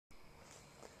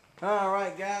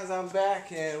Alright guys, I'm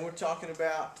back and we're talking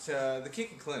about the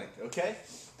kicking clinic, okay?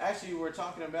 Actually, we're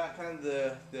talking about kind of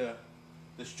the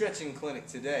stretching clinic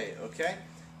today, okay?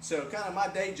 So kind of my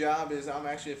day job is I'm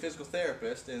actually a physical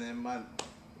therapist, and then my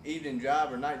evening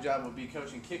job or night job will be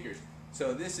coaching kickers.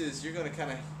 So this is, you're going to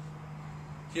kind of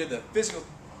hear the physical,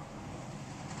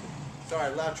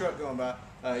 sorry, loud truck going by.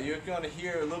 You're going to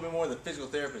hear a little bit more of the physical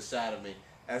therapist side of me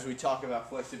as we talk about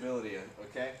flexibility,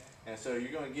 okay? And so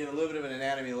you're going to get a little bit of an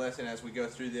anatomy lesson as we go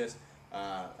through this.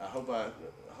 I hope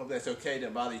that's okay,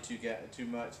 doesn't bother you too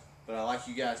much, but I like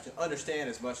you guys to understand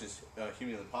as much as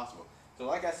humanly possible. So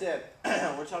like I said,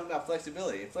 we're talking about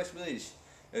flexibility, and flexibility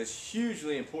is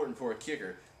hugely important for a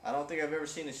kicker. I don't think I've ever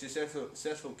seen a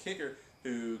successful kicker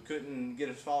who couldn't get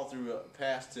his follow through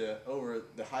past over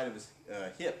the height of his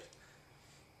hip.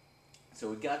 So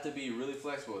we've got to be really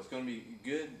flexible. It's going to be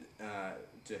good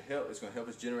to help. It's going to help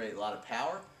us generate a lot of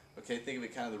power. Okay, think of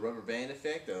it kind of the rubber band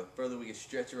effect. The further we can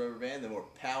stretch a rubber band, the more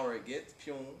power it gets,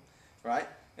 right?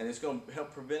 And it's going to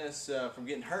help prevent us from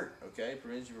getting hurt, okay?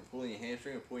 Prevents you from pulling your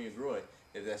hamstring or pulling your groin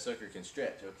if that sucker can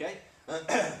stretch, okay?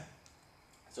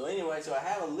 So anyway, so I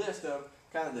have a list of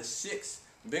kind of the 6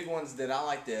 big ones that I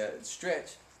like to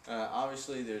stretch.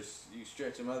 Obviously, you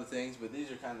stretch some other things, but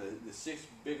these are kind of the 6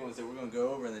 big ones that we're going to go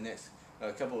over in the next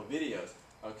couple of videos,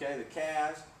 okay? The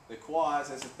calves, the quads,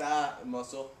 that's the thigh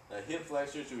muscle, the hip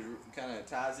flexors, which kind of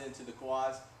ties into the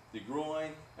quads, the groin,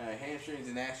 hamstrings,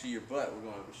 and actually your butt.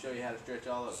 We're going to show you how to stretch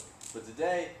all of them. But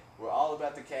today, we're all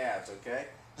about the calves, okay?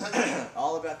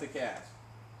 All about the calves.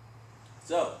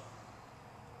 So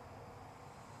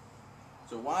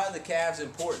why are the calves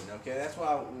important, okay? That's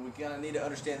why we kind of need to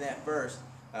understand that first.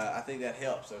 I think that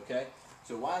helps, okay?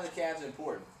 So why are the calves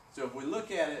important? So if we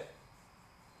look at it,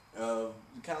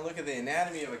 kind of look at the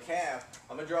anatomy of a calf,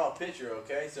 I'm going to draw a picture,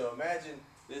 okay? So imagine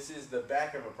this is the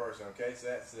back of a person, okay? So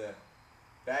that's the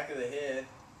back of the head,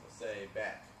 let's say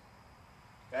back.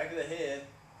 Back of the head,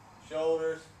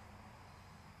 shoulders,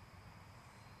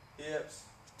 hips.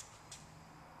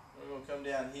 We're going to come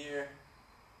down here.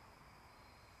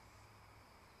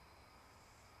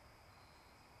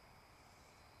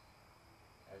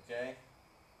 Okay?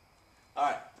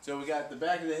 Alright, so we got the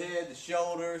back of the head, the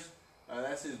shoulders,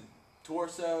 that's his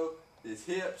torso, his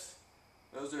hips,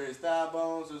 those are his thigh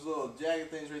bones, those little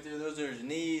jagged things right there, those are his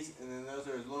knees, and then those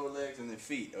are his lower legs and the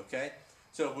feet, okay?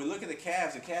 So if we look at the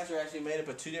calves are actually made up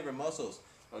of 2 different muscles,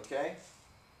 okay?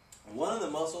 One of the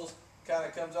muscles kind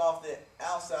of comes off the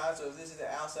outside, so if this is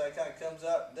the outside, it kind of comes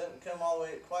up, doesn't come all the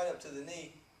way quite up to the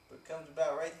knee, but comes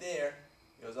about right there,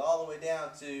 goes all the way down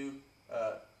to,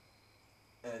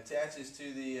 and attaches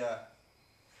to the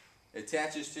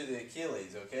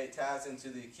Achilles, okay? It ties into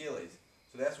the Achilles.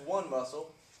 So that's one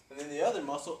muscle. And then the other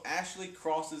muscle actually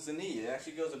crosses the knee. It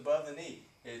actually goes above the knee.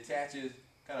 It attaches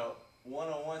kind of one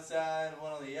on one side,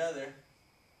 one on the other.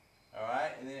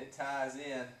 Alright? And then it ties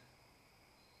in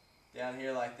down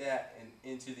here like that and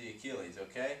into the Achilles,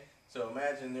 okay? So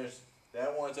imagine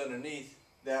that one's underneath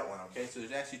that one, okay? So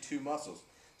there's actually 2 muscles.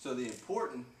 So the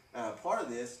important part of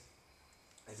this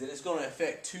is that it's going to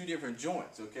affect 2 different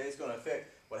joints, okay? It's going to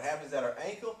affect what happens at our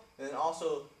ankle and then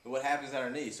also what happens at our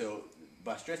knee. So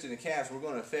by stretching the calves, we're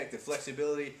going to affect the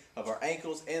flexibility of our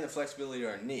ankles and the flexibility of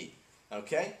our knee,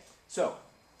 okay? So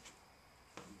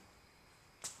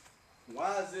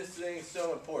why is this thing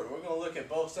so important? We're going to look at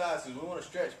both sides because we want to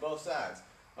stretch both sides,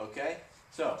 okay?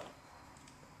 So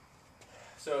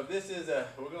if this is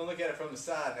we're going to look at it from the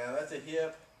side now. That's a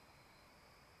hip,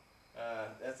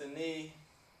 that's a knee,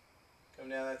 come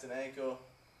down, that's an ankle,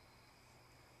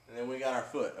 and then we got our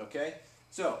foot, okay?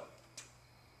 So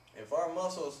if our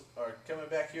muscles are coming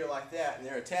back here like that and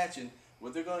they're attaching,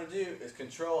 what they're going to do is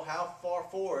control how far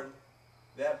forward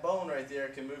that bone right there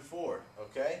can move forward,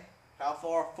 okay? How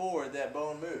far forward that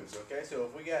bone moves, okay? So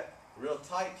if we got real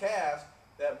tight calves,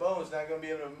 that bone is not going to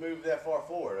be able to move that far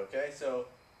forward, okay? So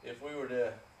if we were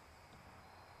to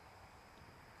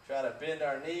try to bend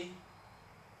our knee,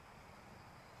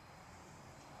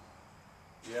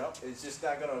 you know, it's just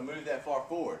not going to move that far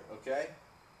forward, okay?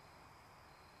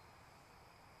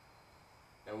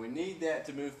 And we need that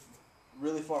to move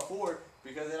really far forward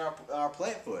because in our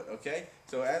plant foot, okay?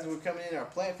 So as we're coming in our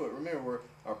plant foot, remember,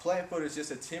 our plant foot is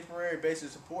just a temporary base of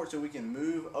support so we can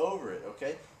move over it,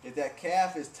 okay? If that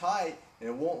calf is tight and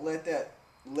it won't let that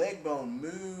leg bone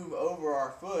move over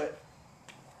our foot.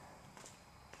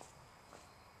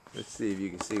 Let's see if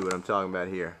you can see what I'm talking about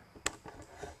here.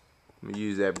 I'm going to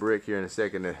use that brick here in a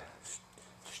second to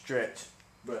stretch.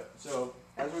 But so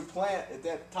as we plant, if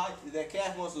that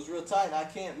calf muscle is real tight and I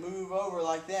can't move over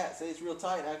like that, say it's real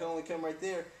tight and I can only come right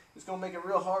there, it's going to make it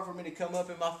real hard for me to come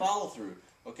up in my follow through.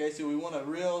 Okay, so we want a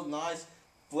real nice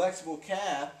flexible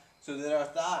calf so that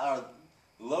our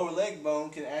lower leg bone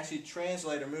can actually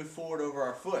translate or move forward over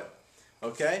our foot.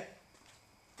 Okay?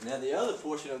 Now the other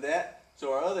portion of that,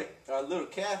 so our little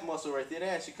calf muscle right there, that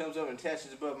actually comes up and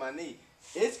attaches above my knee.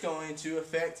 It's going to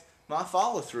affect my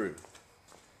follow through.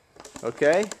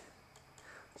 Okay?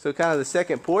 So kind of the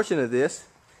second portion of this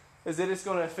is that it's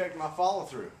going to affect my follow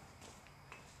through.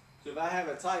 So if I have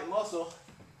a tight muscle,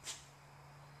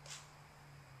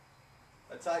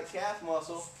 a tight calf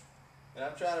muscle, and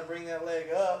I'm trying to bring that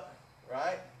leg up,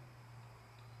 right?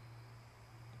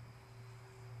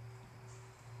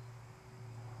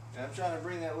 And I'm trying to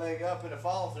bring that leg up into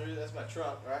follow through. That's my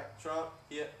trunk, right? Trunk,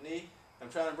 hip, knee. I'm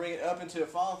trying to bring it up into a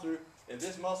follow through. If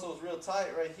this muscle is real tight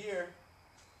right here,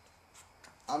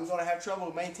 I'm going to have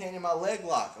trouble maintaining my leg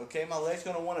lock. Okay, my leg's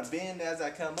going to want to bend as I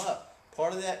come up.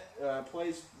 Part of that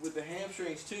plays with the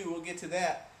hamstrings too. We'll get to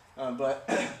that. But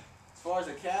as far as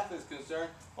the calf is concerned,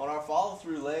 on our follow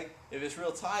through leg, if it's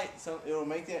real tight, it'll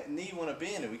make that knee want to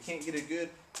bend, and we can't get a good,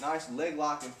 nice leg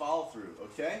lock and follow through.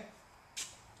 Okay,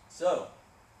 so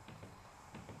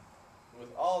with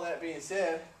all that being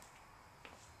said,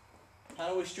 how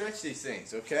do we stretch these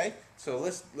things? Okay, so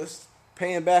let's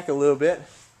pan back a little bit,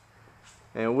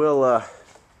 and we'll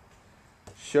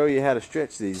show you how to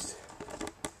stretch these.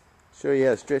 Show you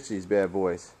how to stretch these bad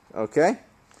boys. Okay,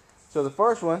 so the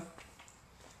first one,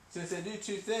 since they do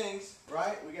two things,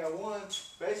 right? We got one.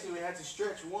 Basically, we have to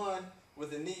stretch one with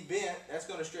the knee bent. That's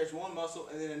going to stretch one muscle,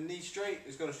 and then the knee straight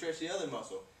is going to stretch the other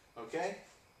muscle. Okay,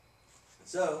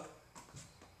 so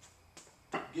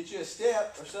get you a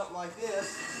step or something like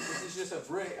this. This is just a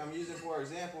brick I'm using for our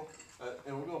example,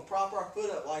 and we're going to prop our foot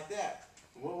up like that.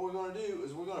 And what we're going to do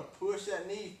is we're going to push that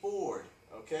knee forward,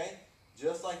 okay?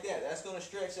 Just like that. That's going to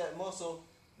stretch that muscle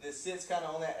that sits kind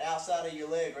of on that outside of your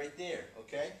leg right there,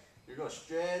 okay? You're going to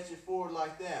stretch it forward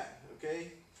like that,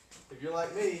 okay? If you're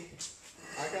like me,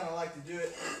 I kind of like to do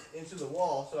it into the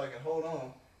wall so I can hold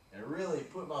on and really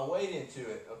put my weight into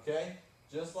it, okay?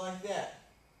 Just like that.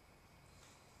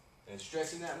 And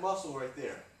stretching that muscle right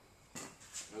there.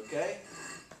 Okay?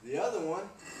 The other one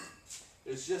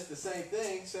is just the same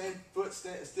thing, same foot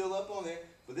still up on there,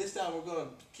 but this time we're going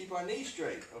to keep our knee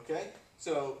straight. Okay?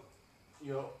 So,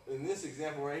 you know, in this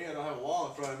example right here, I don't have a wall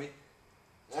in front of me.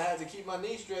 I have to keep my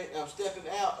knee straight, and I'm stepping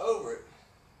out over it.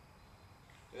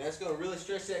 And that's going to really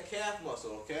stretch that calf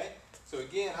muscle. Okay? So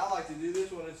again, I like to do this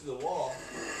one into the wall.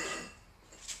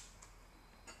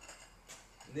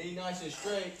 Knee nice and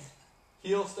straight.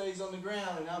 Heel stays on the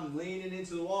ground, and I'm leaning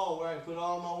into the wall where I can put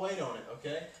all my weight on it,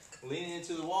 okay? Leaning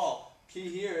into the wall. Key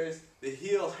here is the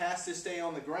heel has to stay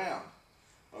on the ground,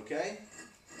 okay?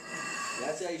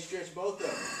 That's how you stretch both of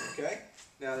them, okay?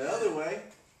 Now the other way,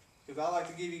 because I like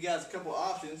to give you guys a couple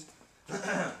options, in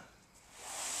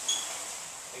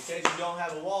case you don't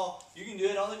have a wall, you can do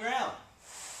it on the ground.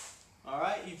 All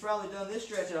right? You've probably done this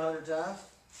stretch 100 times,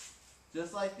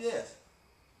 just like this,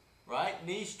 right?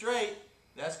 Knee straight.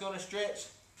 That's going to stretch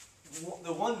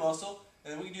the one muscle,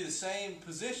 and then we can do the same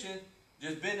position,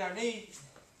 just bend our knee,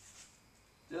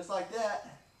 just like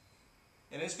that,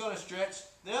 and it's going to stretch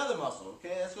the other muscle,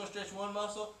 okay? That's going to stretch one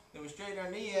muscle, then we straighten our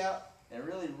knee out and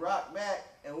really rock back,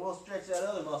 and we'll stretch that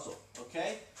other muscle,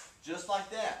 okay? Just like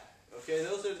that, okay?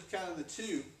 Those are kind of the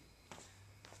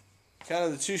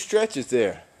two stretches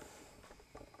there.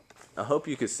 I hope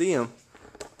you can see them.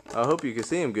 I hope you can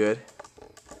see them good.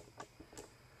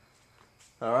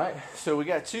 All right, so we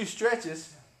got two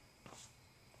stretches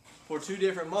for two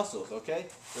different muscles, okay?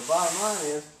 The bottom line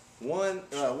is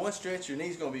one stretch, your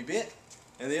knee's going to be bent,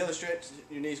 and the other stretch,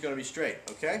 your knee's going to be straight,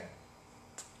 okay?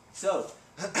 So,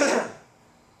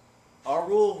 our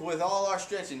rule with all our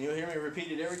stretching, you'll hear me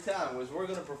repeat it every time, was we're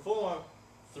going to perform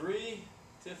 3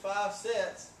 to 5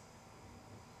 sets,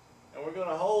 and we're going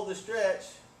to hold the stretch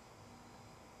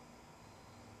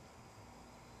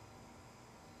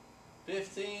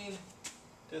 15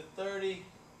 to 30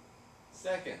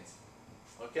 seconds,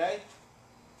 okay?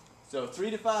 So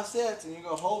 3 to 5 sets, and you're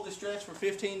going to hold the stretch for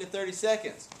 15 to 30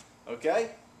 seconds,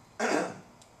 okay?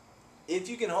 If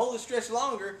you can hold the stretch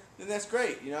longer, then that's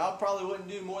great. You know, I probably wouldn't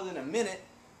do more than a minute,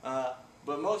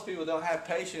 but most people don't have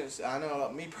patience. I know,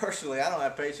 me personally, I don't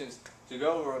have patience to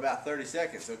go over about 30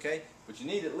 seconds, okay? But you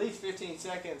need at least 15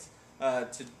 seconds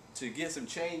to get some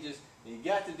changes. You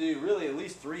got to do really at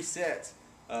least 3 sets,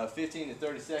 15 to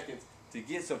 30 seconds, to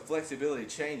get some flexibility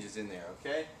changes in there,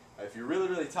 okay? If you're really,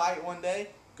 really tight one day,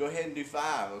 go ahead and do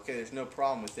 5, okay? There's no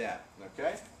problem with that,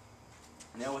 okay?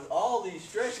 Now, with all these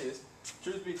stretches,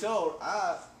 truth be told,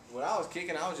 when I was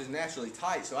kicking, I was just naturally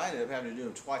tight, so I ended up having to do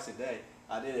them twice a day.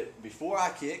 I did it before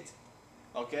I kicked,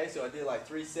 Okay, so I did like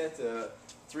three sets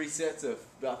of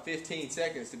about 15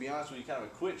 seconds, to be honest with you, kind of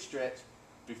a quick stretch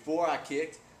before I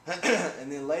kicked.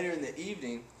 And then later in the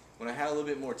evening, when I had a little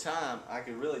bit more time, I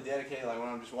could really dedicate, like when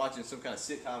I'm just watching some kind of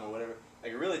sitcom or whatever, I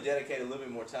could really dedicate a little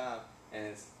bit more time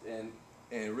and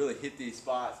really hit these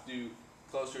spots, do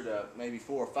closer to maybe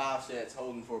 4 or 5 sets,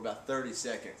 holding for about 30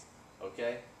 seconds.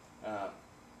 Okay,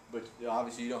 but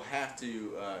obviously you don't have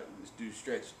to do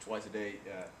stretch twice a day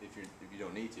if you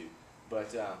don't need to.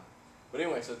 But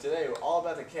anyway, so today we're all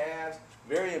about the calves.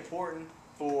 Very important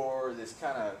for this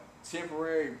kind of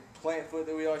temporary plant foot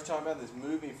that we always talk about, this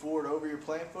moving forward over your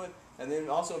plant foot, and then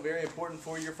also very important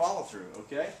for your follow through.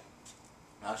 Okay,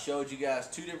 I showed you guys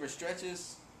 2 different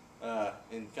stretches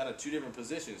in kind of 2 different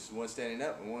positions, one standing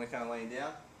up and one kind of laying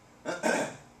down.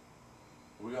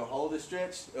 We're going to hold this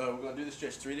stretch, we're going to do the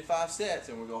stretch 3 to 5 sets,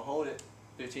 and we're going to hold it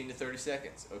 15 to 30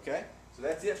 seconds. Okay, so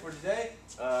that's it for today.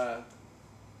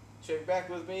 Check back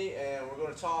with me, and we're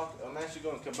going to talk. I'm actually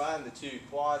going to combine the 2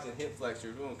 quads and hip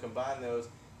flexors. We're going to combine those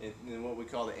in what we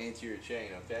call the anterior chain.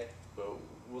 Okay, but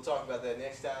we'll talk about that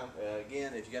next time.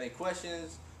 Again, if you got any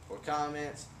questions or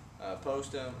comments,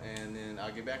 post them, and then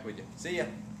I'll get back with you. See ya.